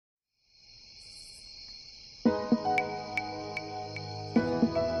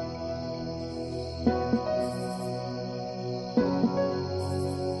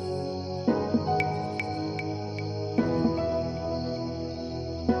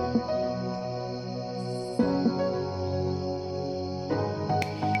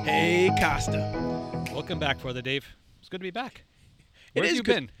Acosta. Welcome back, Brother Dave. It's good to be back. It Where have is you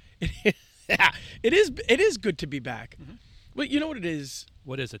good. been? It is good to be back. Mm-hmm. But you know what it is?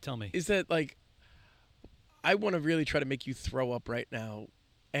 What is it? Tell me. Is that like I want to really try to make you throw up right now,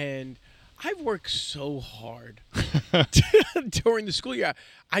 and I've worked so hard during the school year.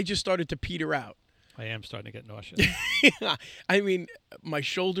 I just started to peter out. I am starting to get nauseous. I mean, my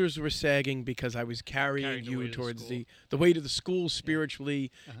shoulders were sagging because I was carrying the you weight of the towards school. the weight of the school spiritually,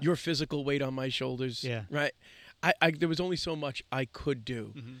 Uh-huh. your physical weight on my shoulders. Yeah. Right. There was only so much I could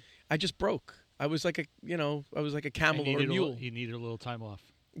do. Mm-hmm. I just broke. I was like a camel or a mule. You needed a little time off.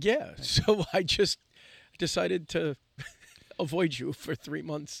 Yeah. So I just decided to avoid you for 3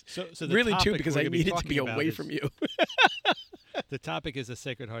 months. So the really, too, topic because we're I gonna be needed to talking be about away is- from you. The topic is the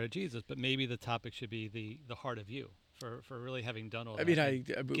Sacred Heart of Jesus, but maybe the topic should be the heart of you for really having done all I that. mean, and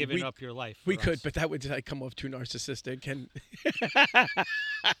giving we, up your life. we for could, us. but that would come off too narcissistic. And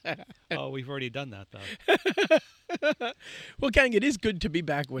Oh, we've already done that though. well, gang, it is good to be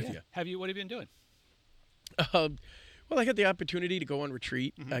back with you. What have you been doing? Well, I got the opportunity to go on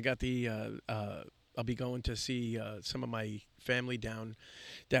retreat. Mhm. I got the. I'll be going to see some of my family down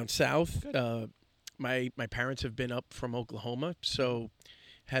south. Good. My parents have been up from Oklahoma, so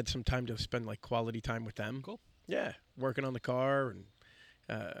had some time to spend like quality time with them. Cool. Yeah, working on the car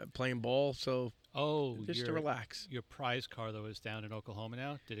and playing ball. So Oh, just to relax. Your prize car though is down in Oklahoma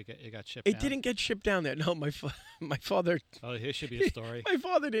now. It got shipped? It down? didn't get shipped down there. No, my father. Oh, here should be a story. My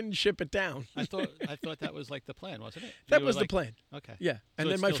father didn't ship it down. I thought that was like the plan, wasn't it? That You were was the like- plan. Okay. Yeah, and So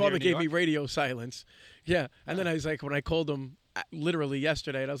then it's my still here father in New gave me York? radio silence. Yeah, and then Oh. I was like, when I called him literally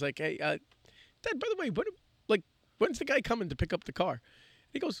yesterday, and I was like, "Hey, Dad, by the way, when's the guy coming to pick up the car?"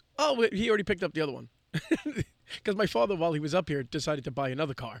 He goes, "Oh, he already picked up the other one." Because my father, while he was up here, decided to buy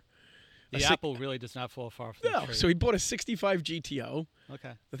another car. The apple really does not fall far from the No, tree. so he bought a '65 GTO.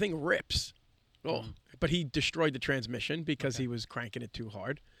 Okay. The thing rips. Oh, but he destroyed the transmission because Okay. he was cranking it too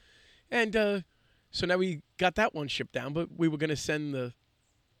hard. And so now we got that one shipped down, but we were going to send the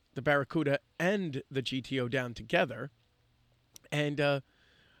Barracuda and the GTO down together. And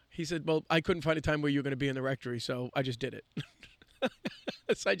he said, well, I couldn't find a time where you were going to be in the rectory, so I just did it.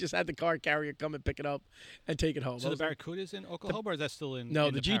 So I just had the car carrier come and pick it up and take it home. So the Barracuda's in Oklahoma, or is that still in? No,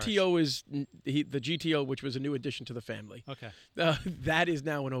 in the parish? GTO is the GTO, which was a new addition to the family. Okay. That is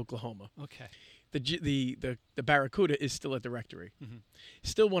now in Oklahoma. Okay. The Barracuda is still at the rectory. Mm-hmm.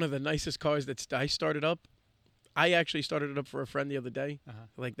 Still one of the nicest cars I started up. I actually started it up for a friend the other day. Uh-huh.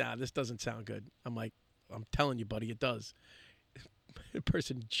 Like, nah, this doesn't sound good. I'm like, I'm telling you, buddy, it does. The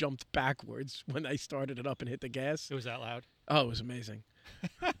person jumped backwards when I started it up and hit the gas. It was that loud. Oh, it was amazing.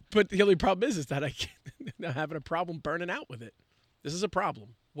 But the only problem is that I'm having a problem burning out with it. This is a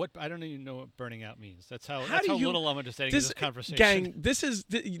problem. What I don't even know what burning out means. That's how do you- little I'm understanding this conversation. Gang, this is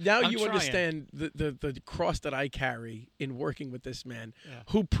now I'm you trying. understand the cross that I carry in working with this man Yeah.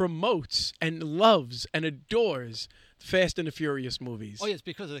 who promotes and loves and adores Fast and the Furious movies. Oh, yeah, it's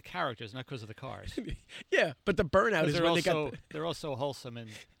because of the characters, not because of the cars. Yeah, but the burnout is They're when all they got. they're all so wholesome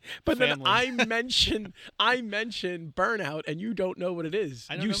and But then family. I mention burnout, and you don't know what it is.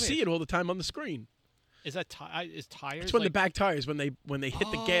 I don't You know what it see is. it all the time on the screen. is that is tires? It's when the like- back tires when they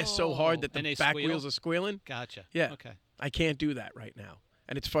hit the gas so hard that and the they back squeal? wheels are squealing. Gotcha. Yeah. Okay. I can't do that right now,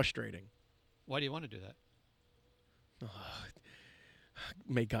 and it's frustrating. Why do you want to do that?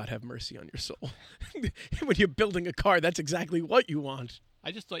 May God have mercy on your soul. When you're building a car, that's exactly what you want.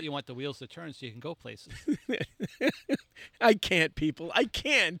 I just thought you want the wheels to turn so you can go places. I can't, people. I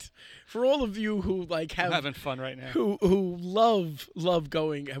can't. For all of you who like I'm have having fun right now. who love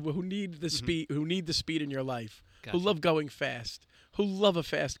going, who need the speed, who need the speed in your life, Gotcha. who love going fast, who love a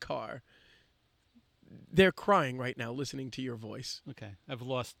fast car. They're crying right now listening to your voice. Okay. I've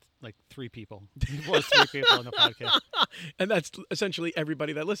lost like 3 people. I've lost 3 people on the podcast. And that's essentially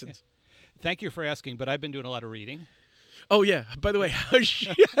everybody that listens. Thank you for asking, but I've been doing a lot of reading. Oh yeah. By the way,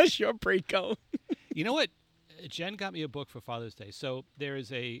 how's your break going? You know what? Jen got me a book for Father's Day. So there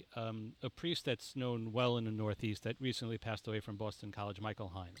is a priest that's known well in the Northeast that recently passed away from Boston College, Michael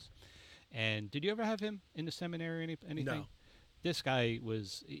Hines. And did you ever have him in the seminary or anything? No. This guy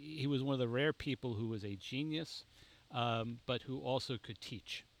was one of the rare people who was a genius, but who also could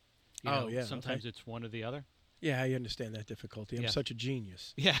teach. You know, yeah, sometimes okay. it's one or the other. Yeah, I understand that difficulty. I'm Yeah. such a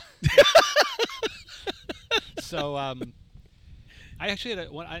genius. Yeah. So I actually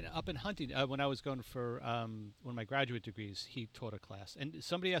had up in Huntington when I was going for one of my graduate degrees. He taught a class, and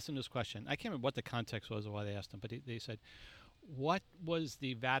somebody asked him this question. I can't remember what the context was or why they asked him, but they said, "What was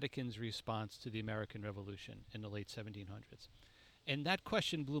the Vatican's response to the American Revolution in the late 1700s?" And that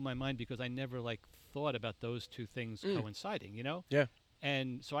question blew my mind because I never thought about those two things coinciding. You know? Yeah.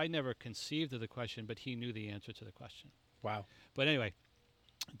 And so I never conceived of the question, but he knew the answer to the question. Wow. But anyway,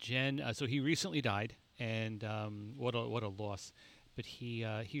 Jen. So he recently died, and what a loss. But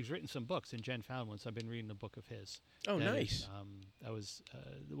he's written some books, and Jen found one. So I've been reading a book of his. Oh, that nice. Is,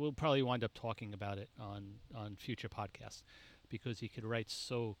 we'll probably wind up talking about it on future podcasts, because he could write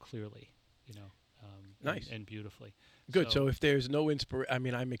so clearly, Nice. and beautifully. Good. So if there's no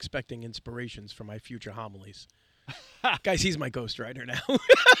I'm expecting inspirations for my future homilies. Guys, he's my ghostwriter now.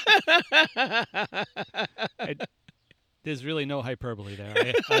 There's really no hyperbole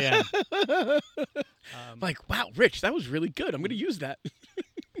there. I am. Like, wow, Rich, that was really good. I'm going to use that.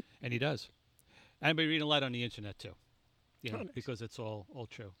 And he does. I've been reading a lot on the internet too, Nice. because it's all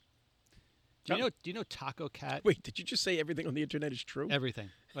true. Do you know Taco Cat? Wait, did you just say everything on the internet is true? Everything.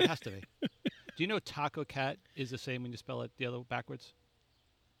 Well, it has to be. Do you know Taco Cat is the same when you spell it the other backwards?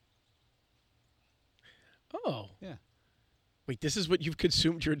 Oh. Yeah. Wait, this is what you've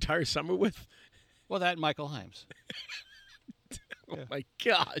consumed your entire summer with? Well, that and Michael Himes. Oh, my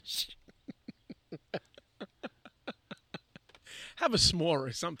gosh. Have a s'more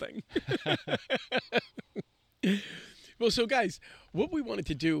or something. Well, so guys, what we wanted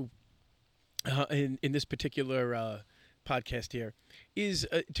to do in this particular podcast here is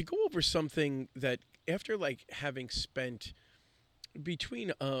to go over something that after like having spent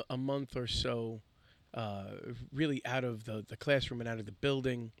between a month or so really out of the classroom and out of the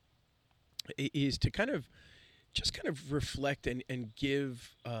building, is to kind of reflect and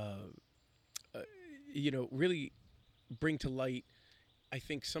give really bring to light, I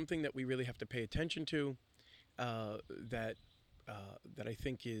think, something that we really have to pay attention to, that I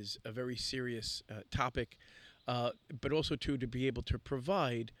think is a very serious topic, but also to be able to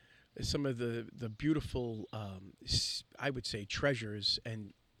provide some of the beautiful, I would say, treasures,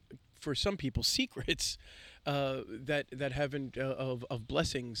 and for some people, secrets that haven't of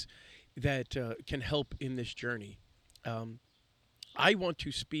blessings that can help in this journey. I want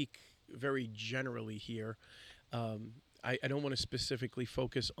to speak very generally here. I don't want to specifically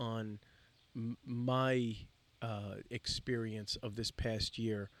focus on my experience of this past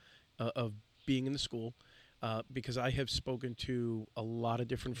year of being in the school, because I have spoken to a lot of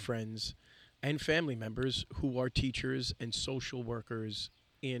different friends and family members who are teachers and social workers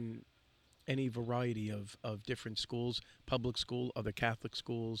in any variety of different schools, public school, other Catholic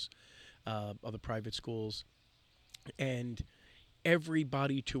schools, other private schools. And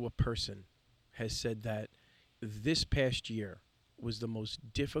everybody to a person has said that this past year was the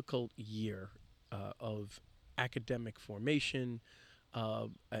most difficult year of academic formation,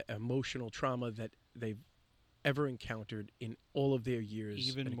 emotional trauma that they've ever encountered in all of their years.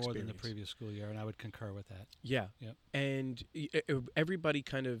 Even more than the previous school year, and I would concur with that. Yeah. Yep. And everybody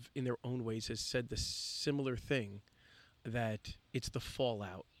kind of in their own ways has said the similar thing, that it's the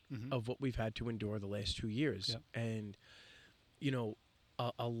fallout of what we've had to endure the last 2 years. Yep. And,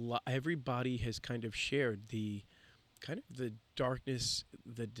 a lot, everybody has kind of shared the darkness,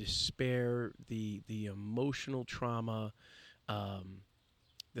 the despair, the emotional trauma,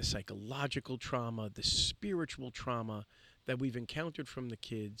 the psychological trauma, the spiritual trauma that we've encountered from the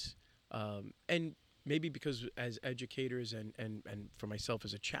kids. And maybe because as educators and for myself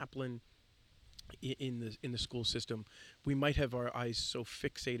as a chaplain in the school system, we might have our eyes so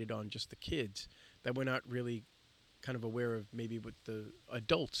fixated on just the kids that we're not really kind of aware of maybe what the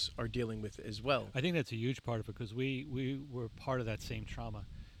adults are dealing with as well. I think that's a huge part of it, because we were part of that same trauma,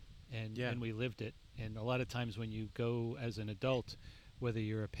 and we lived it. And a lot of times when you go as an adult, whether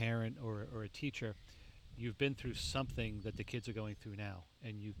you're a parent or a teacher, you've been through something that the kids are going through now,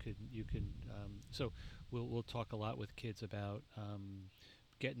 and you can. So we'll talk a lot with kids about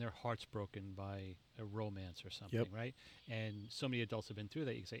getting their hearts broken by a romance or something, right? And so many adults have been through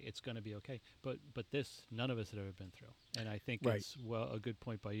that. You can say it's going to be okay, but this none of us have ever been through. And I think it's a good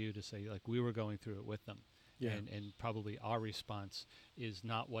point by you to say, like, we were going through it with them, and probably our response is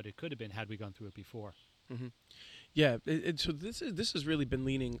not what it could have been had we gone through it before. Mm-hmm. Yeah, and so this has really been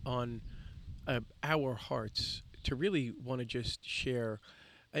leaning on our hearts to really want to just share.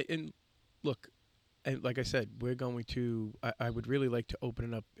 And look, and like I said, we're going to. I would really like to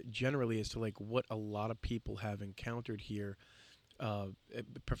open it up generally as to like what a lot of people have encountered here,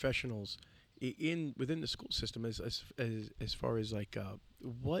 professionals within the school system, as far as like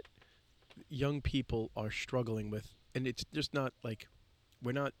what young people are struggling with, and it's just not like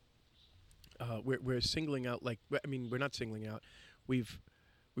we're not. We're singling out, like, I mean, we're not singling out. We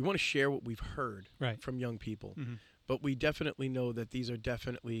want to share what we've heard from young people, but we definitely know that these are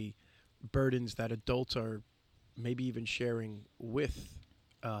definitely burdens that adults are maybe even sharing with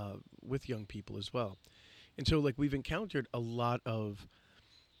young people as well. And so, like, we've encountered a lot of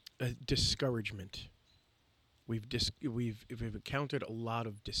discouragement. We've encountered a lot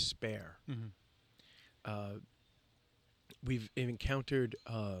of despair. Mm-hmm. Uh, we've encountered,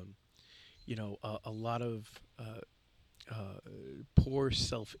 a lot of poor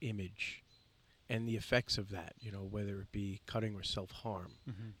self-image and the effects of that. Whether it be cutting or self-harm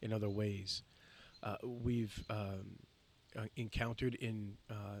Mm-hmm. in other ways. We've encountered you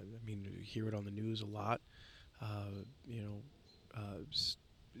hear it on the news a lot. Uh, you know,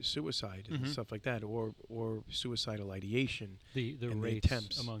 Suicide and Mm-hmm. stuff like that, or suicidal ideation The and the rates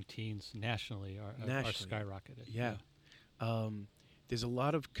attempts among teens nationally are nationally. skyrocketed. Yeah. There's a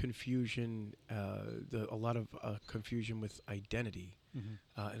lot of confusion. A lot of confusion with identity,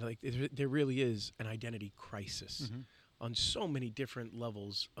 Mm-hmm. and like there really is an identity crisis Mm-hmm. on so many different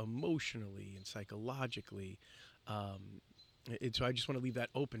levels, emotionally and psychologically. Um, and so I just want to leave that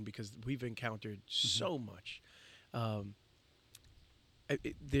open because we've encountered Mm-hmm. so much. Um,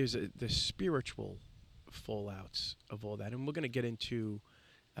 there's the spiritual fallouts of all that, and we're going to get into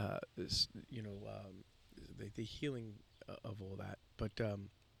this, the healing of all that. But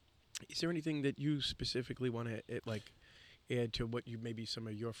is there anything that you specifically want to add to what you maybe some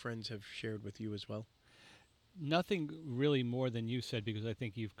of your friends have shared with you as well? Nothing really more than you said because I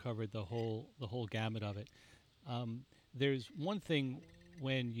think you've covered the whole gamut of it. Um, there's one thing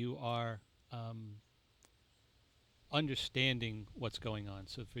when you are um, understanding what's going on.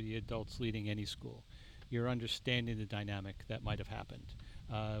 So for the adults leading any school, you're understanding the dynamic that might have happened,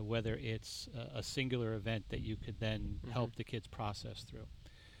 whether it's a singular event that you could then Mm-hmm. help the kids process through.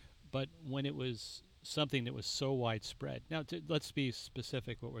 But when it was something that was so widespread, now let's be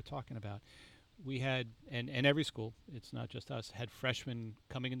specific what we're talking about. We had, and every school, it's not just us, had freshmen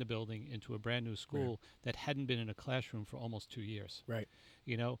coming in the building into a brand new Right. school that hadn't been in a classroom for almost 2 years. Right.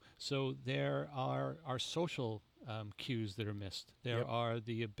 So there are social cues that are missed. There Yep. are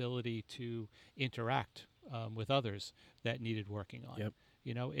the ability to interact with others that needed working on. Yep.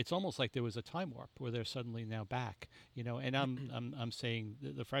 It's almost like there was a time warp where they're suddenly now back. And I'm saying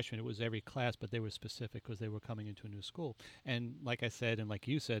the freshmen, it was every class, but they were specific because they were coming into a new school. And like I said, and like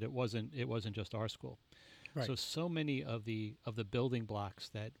you said, it wasn't just our school. Right. So many of the building blocks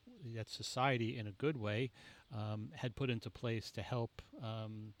that society, in a good way, had put into place to help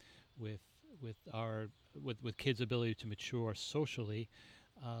with with kids' ability to mature socially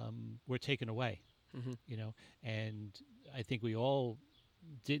were taken away. Mm-hmm. And I think we all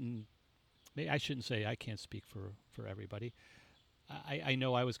didn't. I shouldn't say I can't speak for everybody. I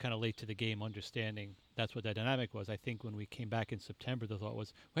know I was kind of late to the game understanding that's what that dynamic was. I think when we came back in September, the thought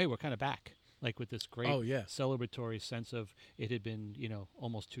was, hey, we're kind of back. Like with this great Oh yeah. celebratory sense of it had been,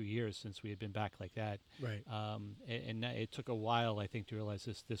 almost 2 years since we had been back like that. Right. And it took a while, I think, to realize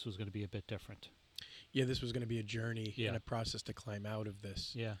this was going to be a bit different. Yeah, this was going to be a journey Yeah. and a process to climb out of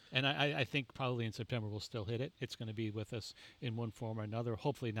this. Yeah. And I think probably in September we'll still hit it. It's going to be with us in one form or another,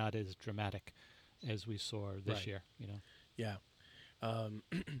 hopefully not as dramatic as we saw this Right. year. Yeah. Um,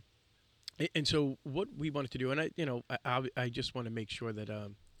 and so what we wanted to do, and I just want to make sure that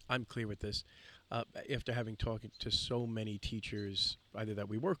I'm clear with this. After having talked to so many teachers, either that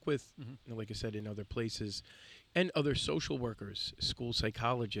we work with, Mm-hmm. like I said, in other places, and other social workers, school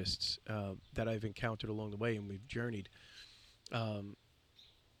psychologists that I've encountered along the way, and we've journeyed. Um,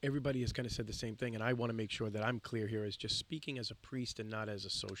 Everybody has kind of said the same thing, and I want to make sure that I'm clear here as just speaking as a priest and not as a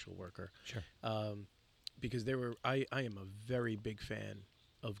social worker. Sure. Because I am a very big fan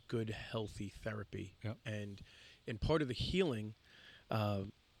of good, healthy therapy, Yep. and part of the healing uh,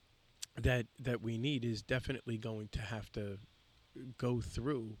 that we need is definitely going to have to go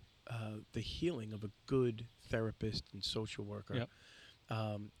through the healing of a good therapist and social worker, Yep.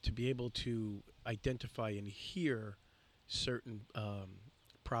 to be able to identify and hear certain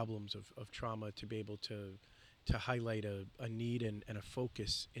problems of trauma, to be able to highlight a need and a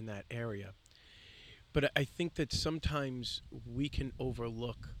focus in that area. But I think that sometimes we can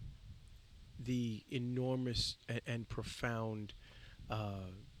overlook the enormous and profound uh,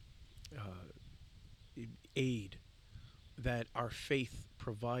 aid that our faith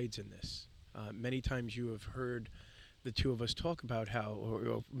provides in this. Many times you have heard the two of us talk about how,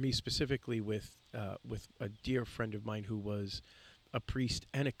 or me specifically, with a dear friend of mine who was a priest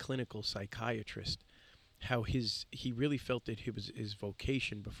and a clinical psychiatrist, how he really felt that it was his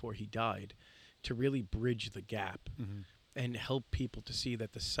vocation before he died to really bridge the gap Mm-hmm. and help people to see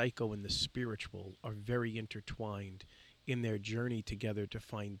that the psycho and the spiritual are very intertwined in their journey together to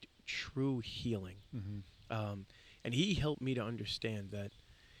find true healing. Mm-hmm. And he helped me to understand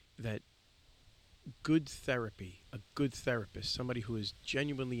that good therapy, a good therapist, somebody who is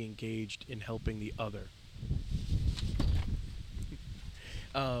genuinely engaged in helping the other,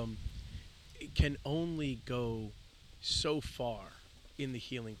 um, it can only go so far in the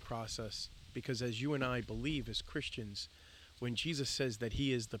healing process because, as you and I believe as Christians, when Jesus says that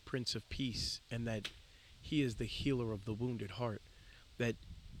he is the Prince of Peace and that he is the healer of the wounded heart, that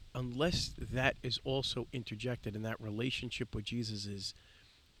unless that is also interjected and that relationship with Jesus is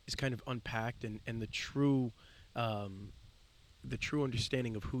kind of unpacked and um, the true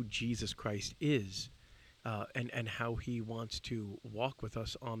understanding of who Jesus Christ is and how he wants to walk with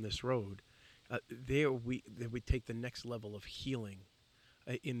us on this road, we take the next level of healing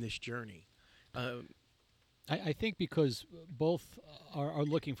in this journey. Um, I think because both are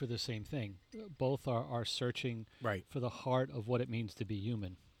looking for the same thing. Both are searching right. for the heart of what it means to be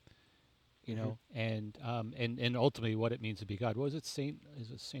human. You Hmm. know, and ultimately what it means to be God. What was it, Saint?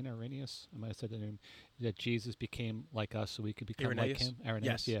 Is it Saint Irenaeus? I might have said the name. That Jesus became like us, so we could become like Irenaeus? Him.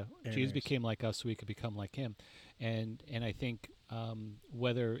 Irenaeus, Yes, yeah. Jesus Irenaeus. became like us, so we could become like Him. And I think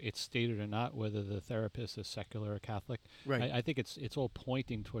whether it's stated or not, whether the therapist is secular or Catholic, Right. I think it's all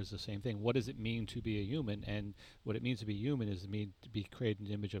pointing towards the same thing. What does it mean to be a human? And what it means to be human is it mean to be created in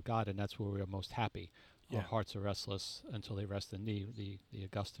the image of God, and that's where we are most happy. Our Yeah. hearts are restless until they rest in Thee. The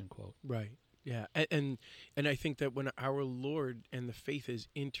Augustine quote. Right. Yeah. And I think that when our Lord and the faith is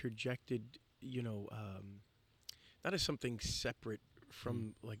interjected, not as something separate Mm.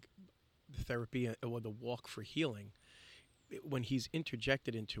 from like the therapy or the walk for healing, when he's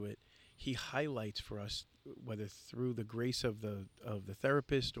interjected into it, he highlights for us, whether through the grace of the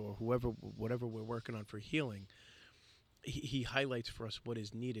therapist or whatever we're working on for healing, he highlights for us what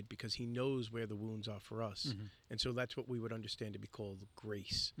is needed because he knows where the wounds are for us, Mm-hmm. and so that's what we would understand to be called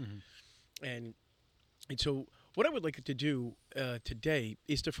grace. Mm-hmm. And and so what I would like to do today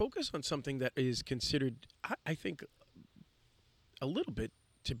is to focus on something that is considered, I think, a little bit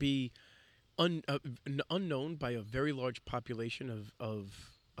to be unknown by a very large population of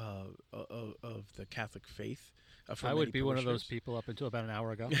the Catholic faith for I many would be one of those parishioners. people up until about an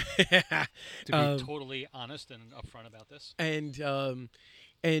hour ago. To be um, totally honest and upfront about this. and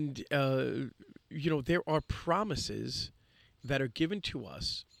and there are promises that are given to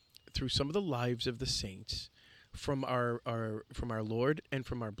us through some of the lives of the saints from our Lord and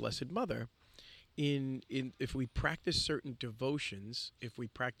from our Blessed Mother. In if we practice certain devotions, if we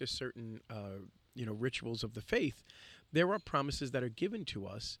practice certain rituals of the faith, there are promises that are given to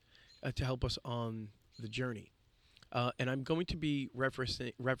us to help us on the journey. And I'm going to be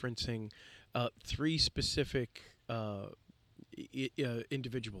referencing three specific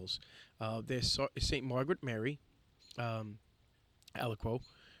individuals. There's Saint Margaret Mary Aliquo,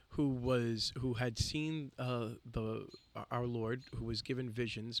 who had seen the our Lord, who was given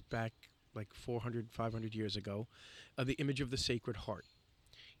visions back like 400, 500 years ago, the image of the Sacred Heart,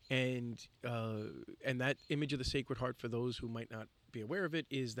 and that image of the Sacred Heart, for those who might not be aware of it,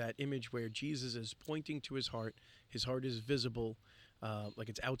 is that image where Jesus is pointing to his heart. His heart is visible, like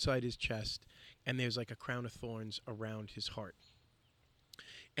it's outside his chest, and there's like a crown of thorns around his heart.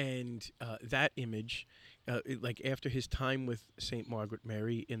 And that image, like after his time with Saint Margaret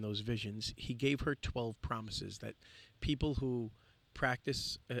Mary in those visions, he gave her 12 promises that people who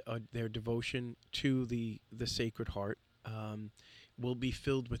practice their devotion to the Sacred Heart will be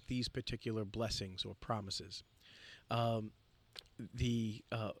filled with these particular blessings or promises. Um, the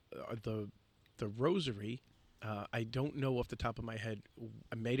uh, the the Rosary. I don't know off the top of my head.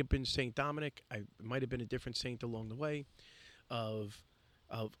 It may have been Saint Dominic. It might have been a different saint along the way. Of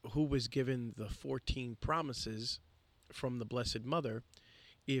who was given the 14 promises from the Blessed Mother,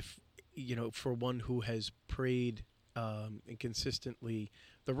 if for one who has prayed and consistently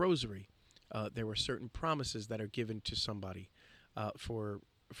the Rosary, there were certain promises that are given to somebody for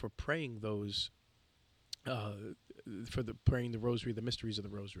praying those uh, for the praying the Rosary, the mysteries of the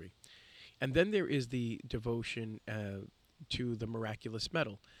Rosary. And then there is the devotion to the Miraculous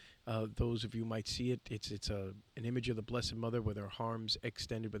Medal. Those of you might see it. It's an image of the Blessed Mother with her arms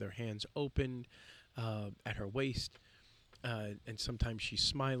extended, with her hands opened at her waist, and sometimes she's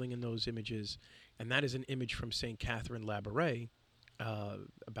smiling in those images. And that is an image from Saint Catherine Labouré,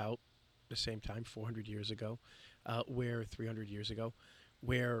 about the same time, 400 years ago, where 300 years ago,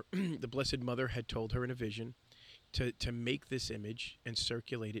 where the Blessed Mother had told her in a vision to make this image and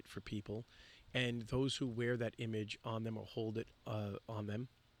circulate it for people, and those who wear that image on them or hold it on them,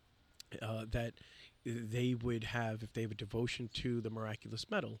 that they would have, if they have a devotion to the Miraculous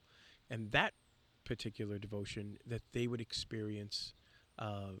Medal, and that particular devotion, that they would experience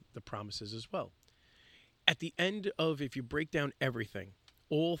the promises as well. At the end of, if you break down everything,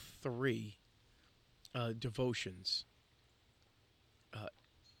 all three devotions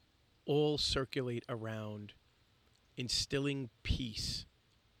all circulate around instilling peace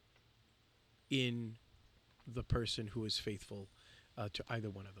in the person who is faithful to either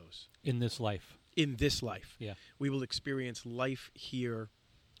one of those. In this life. In this life. Yeah. We will experience life here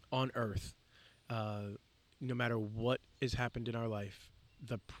on earth, no matter what has happened in our life.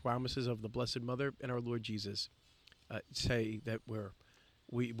 The promises of the Blessed Mother and our Lord Jesus say that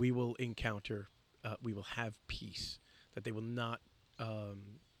we will encounter, we will have peace, that they will not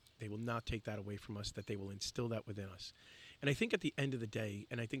take that away from us, that they will instill that within us. And I think at the end of the day,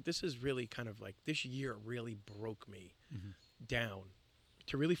 and I think this is really kind of like, this year really broke me down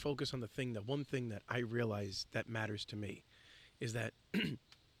to really focus on the one thing that I realize that matters to me is that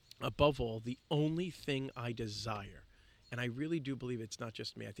above all, the only thing I desire, and I really do believe it's not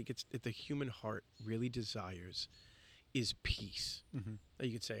just me, I think it's the human heart really desires, is peace. Now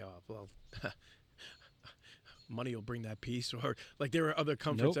you could say, oh, well, money will bring that peace, or like there are other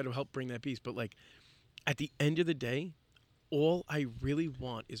comforts that will help bring that peace. But like at the end of the day, all I really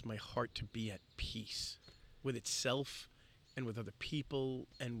want is my heart to be at peace with itself and with other people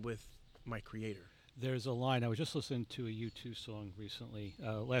and with my Creator. There's a line, I was just listening to a U2 song recently,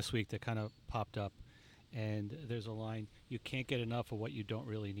 last week, that kind of popped up. And there's a line, you can't get enough of what you don't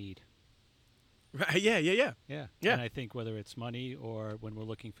really need. Right, yeah. Yeah. And I think whether it's money or when we're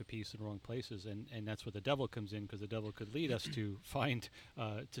looking for peace in wrong places, and that's where the devil comes in, because the devil could lead us to find,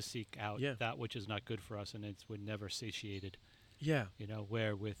 to seek out that which is not good for us, and we're never satiated. Yeah.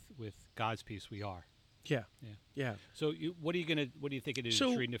 Where with God's peace we are. Yeah. So what do you think it is?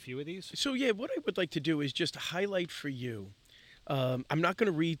 So, reading a few of these? So what I would like to do is just highlight for you. I'm not going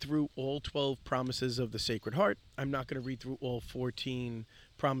to read through all 12 promises of the Sacred Heart. I'm not going to read through all 14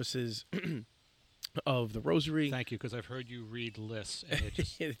 promises of the Rosary. Thank you, because I've heard you read lists, and I'll be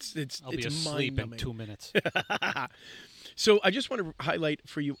it's asleep in mind-numbing. 2 minutes. So I just want to highlight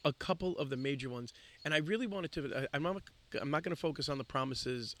for you a couple of the major ones, and I really wanted to. I'm not going to focus on the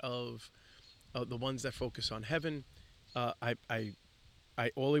promises of the ones that focus on heaven. All I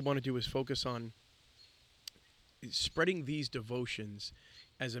want to do is focus on spreading these devotions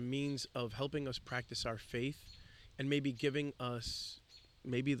as a means of helping us practice our faith, and maybe giving us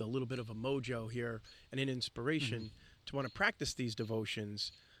maybe the little bit of a mojo here and an inspiration to want to practice these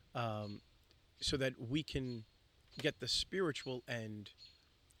devotions, so that we can get the spiritual end,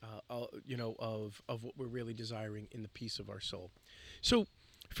 of what we're really desiring in the peace of our soul. So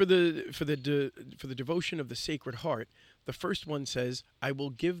for the devotion of the Sacred Heart, the first one says, I will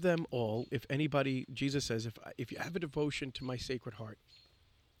give them all. If anybody, Jesus says, if you have a devotion to my Sacred Heart,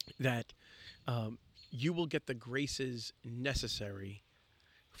 that you will get the graces necessary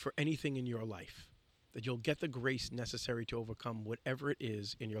for anything in your life, that you'll get the grace necessary to overcome whatever it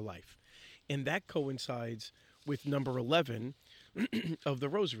is in your life. And that coincides with number 11 of the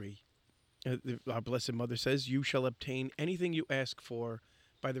Rosary. Our Blessed Mother says, you shall obtain anything you ask for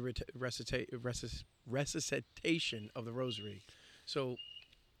by the recitation of the Rosary. So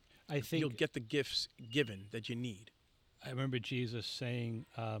I think you'll get the gifts given that you need. I remember Jesus saying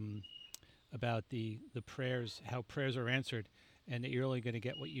about the prayers, how prayers are answered, and that you're only going to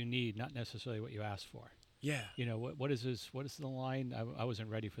get what you need, not necessarily what you ask for. Yeah. What is this? What is the line? I wasn't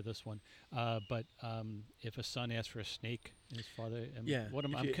ready for this one. But if a son asks for a snake, and his father, I feel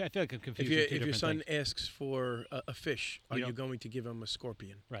like I'm confused. If your son asks for a fish, are you going to give him a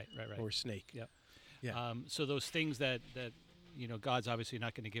scorpion? Right. Or a snake? Yep. Yeah. So those things that God's obviously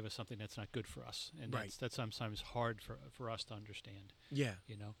not going to give us something that's not good for us, and that's sometimes hard for us to understand. Yeah.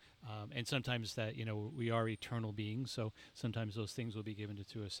 And sometimes that we are eternal beings, so sometimes those things will be given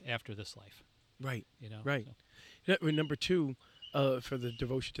to us after this life. Right. Right. So. Number 2, for the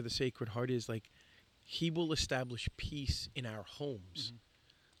devotion to the Sacred Heart is like, He will establish peace in our homes.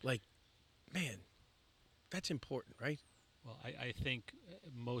 Like, man, that's important, right? Well, I think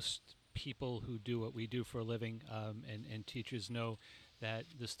most people who do what we do for a living, and teachers know that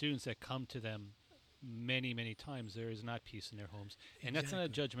the students that come to them many, many times, there is not peace in their homes. And that's not a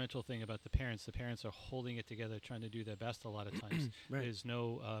judgmental thing about the parents. The parents are holding it together, trying to do their best a lot of times. There's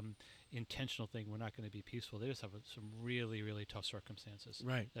no intentional thing. We're not going to be peaceful. They just have some really, really tough circumstances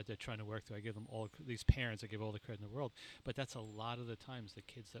that they're trying to work through. I give them these parents, I give all the credit in the world. But that's a lot of the times the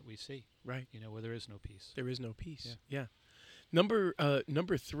kids that we see, where there is no peace. There is no peace. Yeah. Number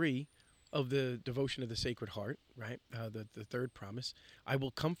 3 of the devotion of the Sacred Heart, the third promise, I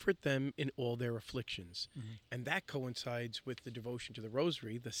will comfort them in all their afflictions. And that coincides with the devotion to the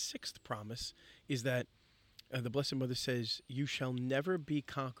Rosary. The 6th promise is that the Blessed Mother says, you shall never be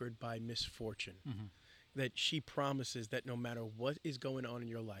conquered by misfortune. That she promises that no matter what is going on in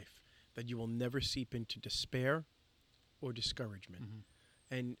your life, that you will never seep into despair or discouragement.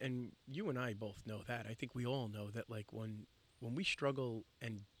 And you and I both know that. I think we all know that, like, when when we struggle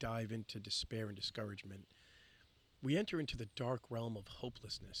and dive into despair and discouragement, we enter into the dark realm of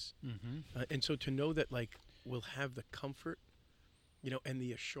hopelessness. Mm-hmm. And so to know that like we'll have the comfort, and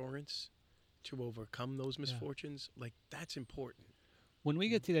the assurance to overcome those misfortunes, like that's important. When we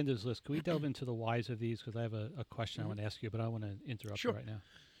get to the end of this list, can we delve into the whys of these? Because I have a question I want to ask you, but I want to interrupt you Sure. right now.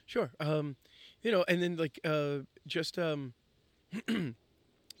 Sure. And then like just I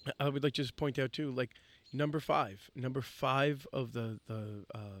would like to just point out too, like number five of the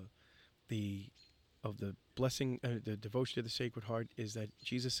of the blessing, the devotion to the Sacred Heart is that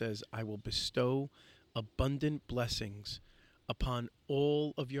Jesus says, "I will bestow abundant blessings upon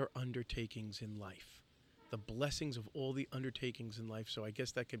all of your undertakings in life." The blessings of all the undertakings in life. So I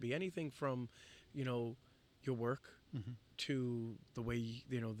guess that could be anything from, your work Mm-hmm. to the way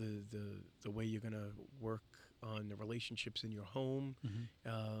the way you're gonna work on the relationships in your home.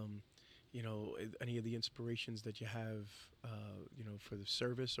 Mm-hmm. Any of the inspirations that you have, for the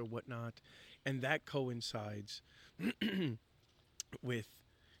service or whatnot, and that coincides with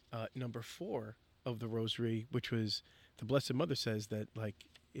number 4 of the Rosary, which was the Blessed Mother says that like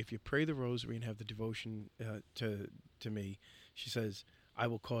if you pray the Rosary and have the devotion to me, she says, I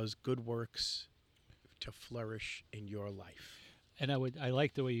will cause good works to flourish in your life. And I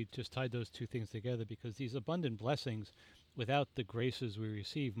like the way you just tied those two things together, because these abundant blessings, without the graces we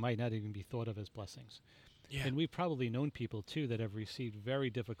receive, might not even be thought of as blessings. Yeah. And we've probably known people too that have received very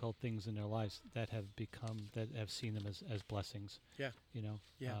difficult things in their lives that have seen them as blessings. Yeah.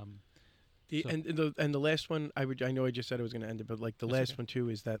 Yeah. And the last one I know I just said I was going to end it, but like the That's last okay. one too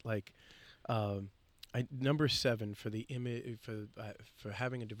is that like number 7 for the for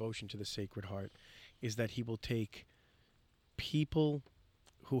having a devotion to the Sacred Heart is that he will take people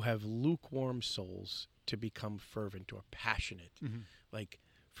who have lukewarm souls to become fervent or passionate. Mm-hmm. Like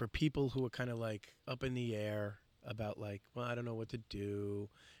for people who are kind of like up in the air about like, well, I don't know what to do,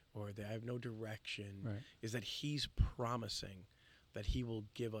 or I have no direction, Right. is that he's promising that he will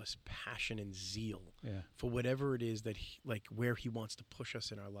give us passion and zeal for whatever it is that where he wants to push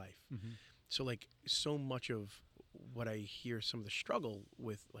us in our life. Mm-hmm. So like so much of what I hear some of the struggle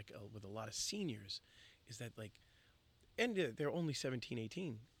with with a lot of seniors is that like, and they're only 17,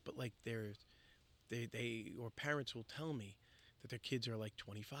 18, but like they or parents will tell me that their kids are like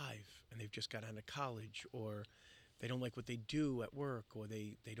 25 and they've just got out of college, or they don't like what they do at work, or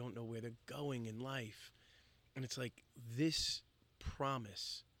they don't know where they're going in life. And it's like this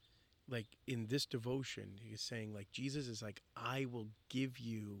promise, like in this devotion, he's saying like Jesus is like, I will give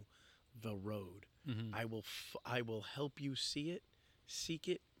you the road. Mm-hmm. I will help you see it, seek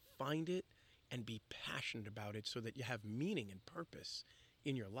it, find it, and be passionate about it so that you have meaning and purpose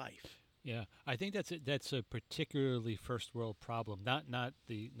in your life. Yeah, I think that's a particularly first world problem. Not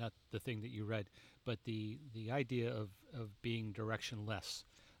the thing that you read, but the idea of being directionless.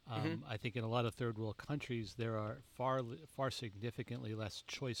 Mm-hmm. I think in a lot of third world countries there are far significantly less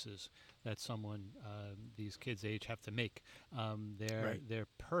choices that these kids' age have to make. Their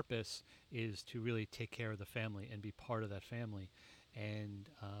purpose is to really take care of the family and be part of that family. And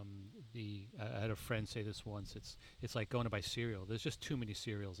I had a friend say this once. It's like going to buy cereal. There's just too many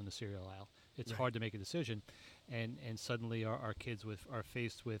cereals in the cereal aisle. It's hard to make a decision, and suddenly our kids are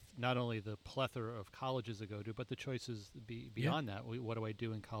faced with not only the plethora of colleges to go to, but the choices beyond that. What do I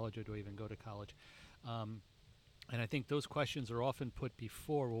do in college, or do I even go to college? And I think those questions are often put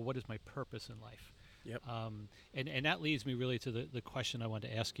before, well, what is my purpose in life? Yep. And that leads me really to the question I wanted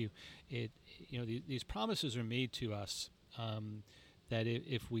to ask you. These promises are made to us. That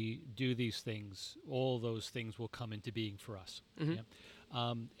if we do these things, all those things will come into being for us. Mm-hmm.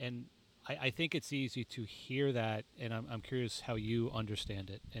 Yeah? And I think it's easy to hear that, and I'm curious how you understand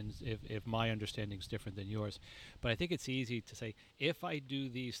it, and if my understanding is different than yours. But I think it's easy to say, if I do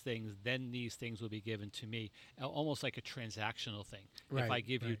these things, then these things will be given to me, almost like a transactional thing. Right, if I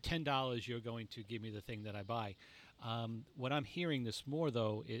give you $10, you're going to give me the thing that I buy. What I'm hearing this more,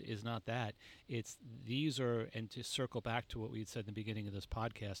 though, is not that. It's these are, and to circle back to what we had said in the beginning of this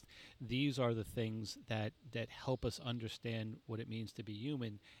podcast, these are the things that help us understand what it means to be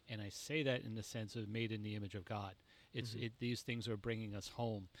human. And I say that in the sense of made in the image of God. These things are bringing us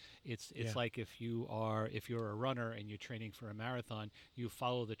home. It's like if you're a runner and you're training for a marathon, you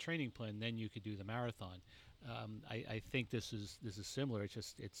follow the training plan, then you could do the marathon. I think this is similar.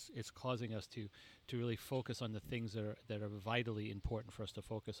 It's causing us to really focus on the things that are vitally important for us to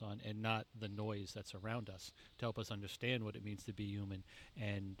focus on, and not the noise that's around us, to help us understand what it means to be human,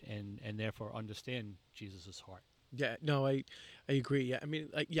 and therefore understand Jesus' heart. Yeah, no, I agree. Yeah, I mean,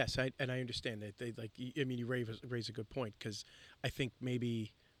 like, yes, I understand that. You raise a good point, because I think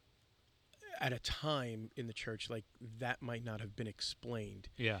maybe at a time in the church, like that might not have been explained.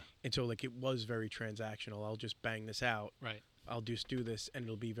 Yeah. And so like it was very transactional. I'll just bang this out. Right. I'll just do this and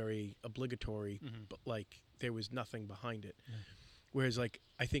it'll be very obligatory, but like there was nothing behind it. Yeah. Whereas like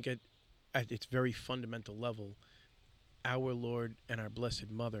I think at its very fundamental level, our Lord and our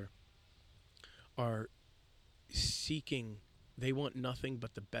Blessed Mother are seeking, they want nothing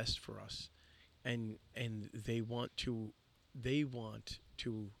but the best for us. And they want to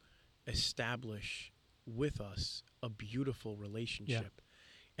establish with us a beautiful relationship.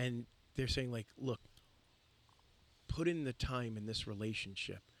 And they're saying like, look, put in the time in this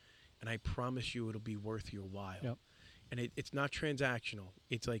relationship and I promise you it'll be worth your while. Yep. And it's not transactional.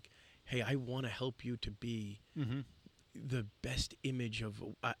 It's like, hey, I want to help you to be the best image of,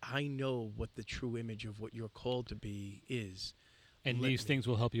 I know what the true image of what you're called to be is. And these things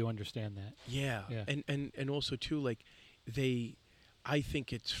will help you understand that. Yeah. And also too, like I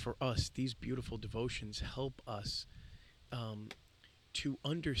think it's for us, these beautiful devotions help us to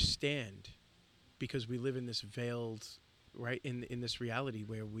understand, because we live in this veiled, right, in this reality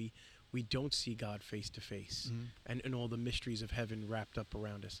where we don't see God face to face and all the mysteries of heaven wrapped up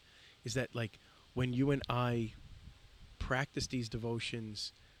around us, is that like when you and I practice these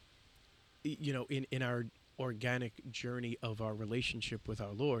devotions, you know, in our organic journey of our relationship with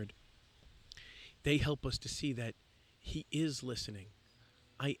our Lord, they help us to see that He is listening.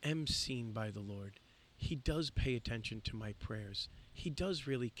 I am seen by the Lord. He does pay attention to my prayers. He does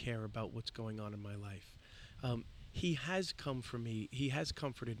really care about what's going on in my life. He has come for me. He has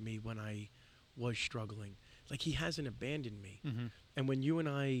comforted me when I was struggling. Like He hasn't abandoned me. And when you and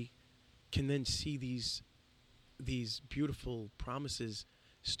I can then see these beautiful promises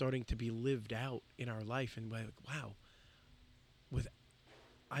starting to be lived out in our life, and we're like, wow,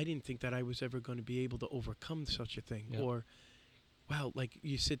 I didn't think that I was ever going to be able to overcome such a thing. Yep. Or wow, like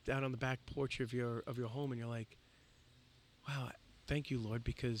you sit down on the back porch of your home and you're like, wow, thank you, Lord,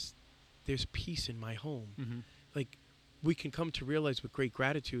 because there's peace in my home. Like we can come to realize with great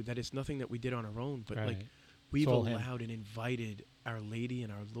gratitude that it's nothing that we did on our own, but like we've allowed and invited Our Lady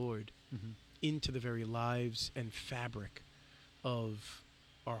and our Lord into the very lives and fabric of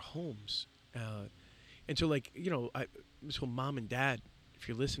our homes. And so like, you know, so mom and dad, if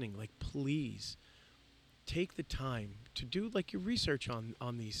you're listening, like please take the time to do like your research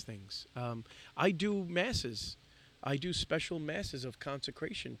on these things. I do masses. I do special masses of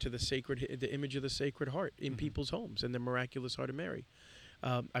consecration to the image of the Sacred Heart in people's homes and the Miraculous Heart of Mary.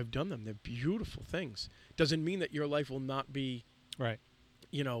 I've done them. They're beautiful things. Doesn't mean that your life will not be right.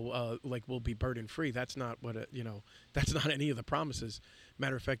 You know, like will be burden free. That's not what that's not any of the promises.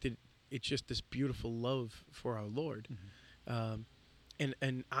 Matter of fact, it's just this beautiful love for our Lord.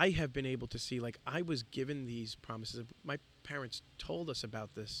 And I have been able to see, like I was given these promises. My parents told us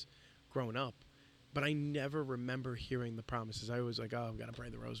about this growing up, but I never remember hearing the promises. I was like, oh, I've got to pray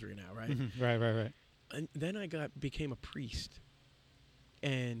the Rosary now, right? Right. And then I became a priest,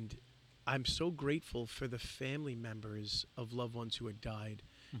 and I'm so grateful for the family members of loved ones who had died.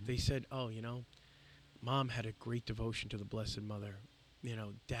 They said, oh, you know, Mom had a great devotion to the Blessed Mother. You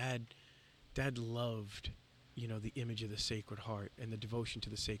know, Dad loved, you know, the image of the Sacred Heart and the devotion to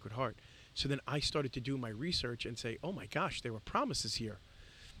the Sacred Heart. So then I started to do my research and say, oh my gosh, there were promises here.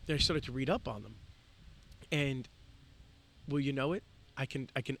 Then I started to read up on them. And will you know it? I can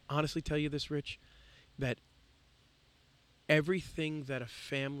honestly tell you this, Rich, that everything that a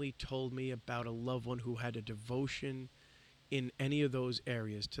family told me about a loved one who had a devotion in any of those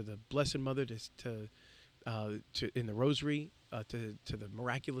areas, to the Blessed Mother, to in the Rosary, to the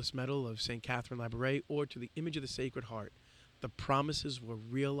Miraculous Medal of St. Catherine Labouré, or to the image of the Sacred Heart, the promises were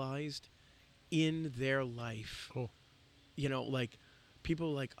realized in their life. Cool. You know, like people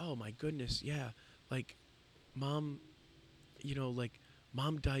were like, oh my goodness, yeah, like Mom, you know, like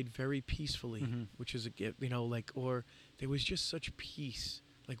Mom died very peacefully, which is a gift, you know, like, or there was just such peace.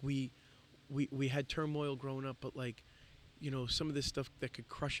 Like we had turmoil growing up, but like, you know, some of this stuff that could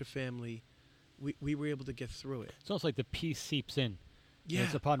crush a family, we were able to get through it. It's almost like the peace seeps in. Yeah. And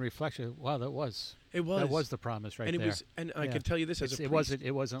it's upon reflection. Wow, that was the promise right and it there. Was, and I can tell you this as a priest. It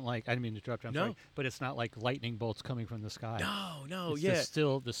wasn't like, I didn't mean to interrupt. I'm sorry, but it's not like lightning bolts coming from the sky. No, it's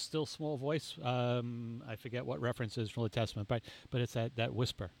the still small voice. I forget what reference is from the Testament, but it's that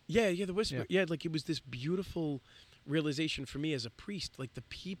whisper. Yeah, the whisper. Yeah, like it was this beautiful realization for me as a priest. Like the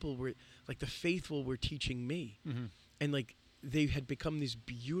people were, like the faithful were teaching me, and like they had become these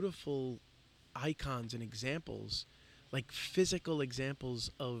beautiful icons and examples, like physical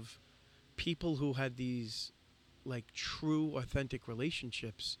examples of people who had these like true authentic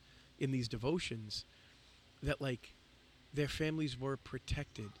relationships in these devotions, that like their families were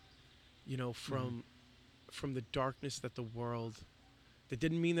protected, from the darkness that the world. That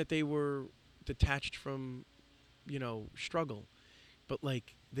didn't mean that they were detached from, struggle, but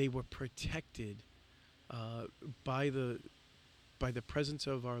like they were protected by the presence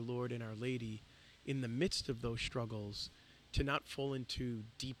of our Lord and Our Lady in the midst of those struggles, to not fall into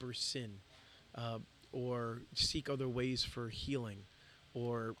deeper sin or seek other ways for healing,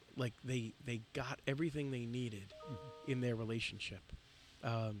 or like they got everything they needed in their relationship.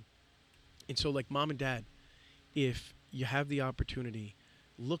 And so, like, mom and dad, if you have the opportunity,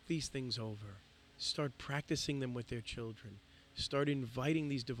 look these things over. Start practicing them with their children. Start inviting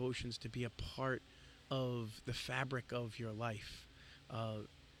these devotions to be a part of the fabric of your life.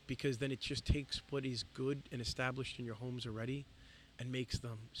 Because then it just takes what is good and established in your homes already and makes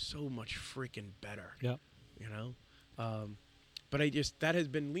them so much freaking better. Yeah. But that has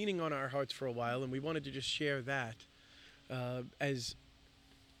been leaning on our hearts for a while, and we wanted to just share that as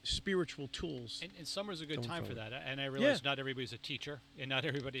spiritual tools. And summer's a good time for that. And I realize not everybody's a teacher, and not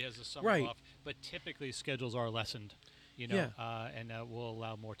everybody has a summer off. But typically schedules are lessened, and will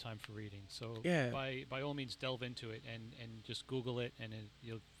allow more time for reading. So by all means, delve into it and just Google it, and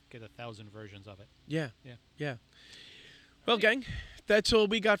you'll get 1,000 versions of it. Yeah. Well, gang, that's all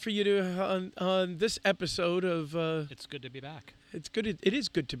we got for you on this episode of. It's good to be back. It's good. It is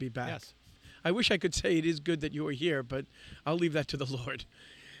good to be back. Yes. I wish I could say it is good that you are here, but I'll leave that to the Lord.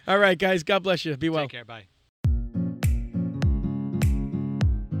 All right, guys. God bless you. Be well. Take care. Bye.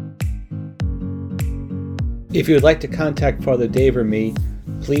 If you would like to contact Father Dave or me,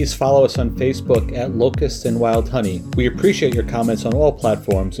 please follow us on Facebook at Locusts and Wild Honey. We appreciate your comments on all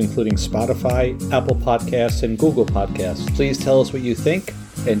platforms, including Spotify, Apple Podcasts, and Google Podcasts. Please tell us what you think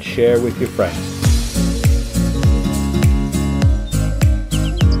and share with your friends.